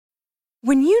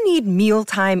When you need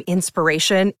mealtime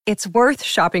inspiration, it's worth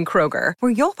shopping Kroger,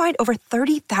 where you'll find over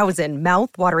 30,000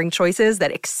 mouth-watering choices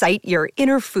that excite your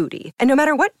inner foodie. And no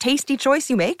matter what tasty choice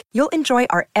you make, you'll enjoy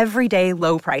our everyday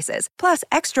low prices, plus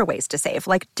extra ways to save,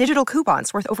 like digital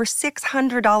coupons worth over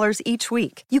 $600 each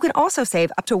week. You can also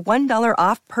save up to $1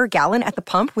 off per gallon at the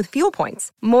pump with fuel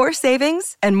points. More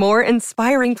savings and more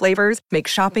inspiring flavors make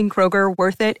shopping Kroger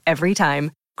worth it every time.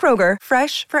 Kroger,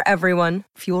 fresh for everyone.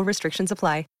 Fuel restrictions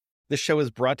apply. This show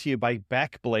is brought to you by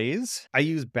Backblaze. I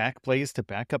use Backblaze to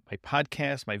back up my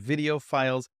podcast, my video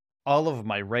files, all of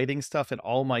my writing stuff, and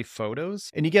all my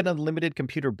photos. And you get unlimited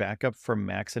computer backup for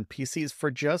Macs and PCs for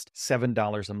just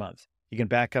 $7 a month. You can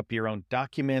back up your own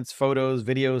documents, photos,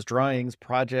 videos, drawings,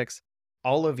 projects,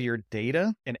 all of your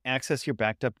data, and access your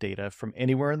backed up data from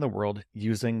anywhere in the world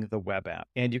using the web app.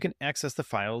 And you can access the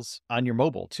files on your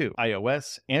mobile too.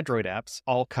 iOS, Android apps,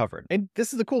 all covered. And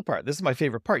this is the cool part. This is my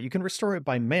favorite part. You can restore it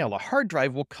by mail. A hard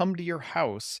drive will come to your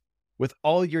house with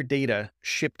all your data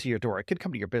shipped to your door. It could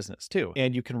come to your business too.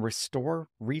 And you can restore,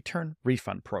 return,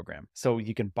 refund program. So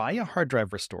you can buy a hard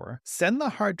drive restore, send the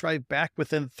hard drive back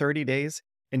within 30 days,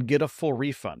 and get a full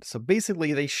refund. So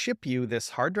basically they ship you this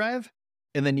hard drive,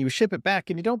 and then you ship it back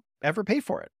and you don't ever pay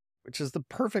for it, which is the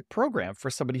perfect program for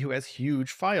somebody who has huge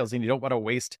files and you don't want to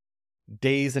waste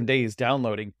days and days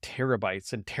downloading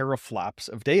terabytes and teraflops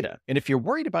of data. And if you're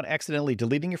worried about accidentally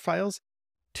deleting your files,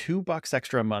 $2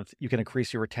 extra a month, you can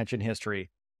increase your retention history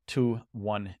to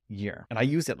 1 year. And I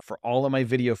use it for all of my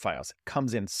video files. It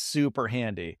comes in super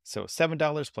handy. So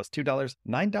 $7 plus $2,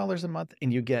 $9 a month,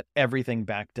 and you get everything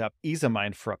backed up, ease of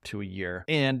mind for up to a year.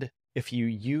 And if you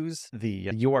use the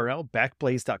URL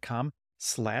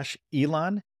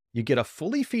backblaze.com/Elon, you get a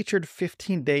fully featured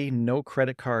 15-day no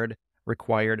credit card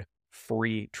required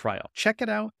free trial. Check it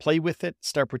out, play with it,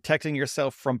 start protecting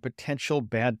yourself from potential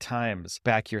bad times.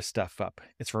 Back your stuff up.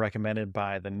 It's recommended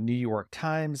by the New York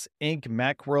Times, Inc.,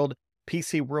 Macworld,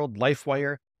 PC World,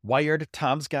 LifeWire, Wired,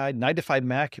 Tom's Guide,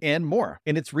 9to5Mac, and more.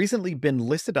 And it's recently been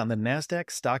listed on the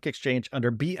NASDAQ stock exchange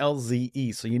under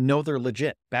BLZE, so you know they're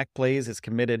legit. Backblaze is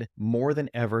committed more than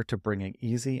ever to bringing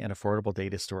easy and affordable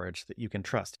data storage that you can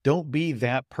trust. Don't be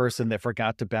that person that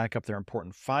forgot to back up their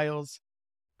important files.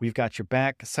 We've got your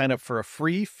back. Sign up for a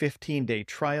free 15-day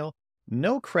trial.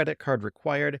 No credit card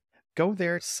required. Go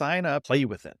there, sign up, play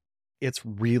with it. It's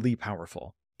really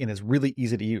powerful and it's really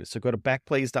easy to use. So go to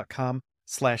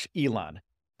backblaze.com/Elon.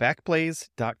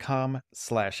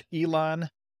 Backblaze.com/Elon,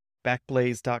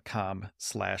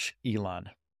 backblaze.com/Elon.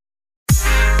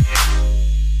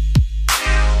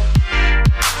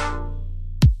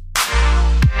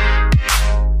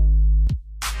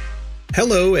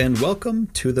 Hello and welcome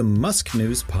to the Musk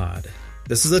News Pod.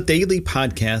 This is a daily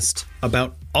podcast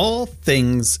about all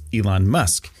things Elon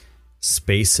Musk,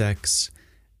 SpaceX,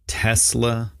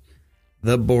 Tesla,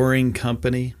 The Boring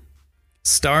Company,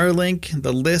 Starlink.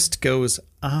 The list goes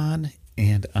on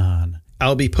and on.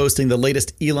 I'll be posting the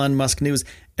latest Elon Musk news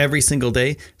every single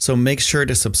day, so make sure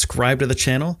to subscribe to the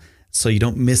channel so you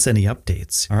don't miss any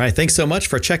updates. All right, thanks so much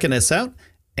for checking us out,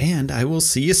 and I will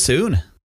see you soon.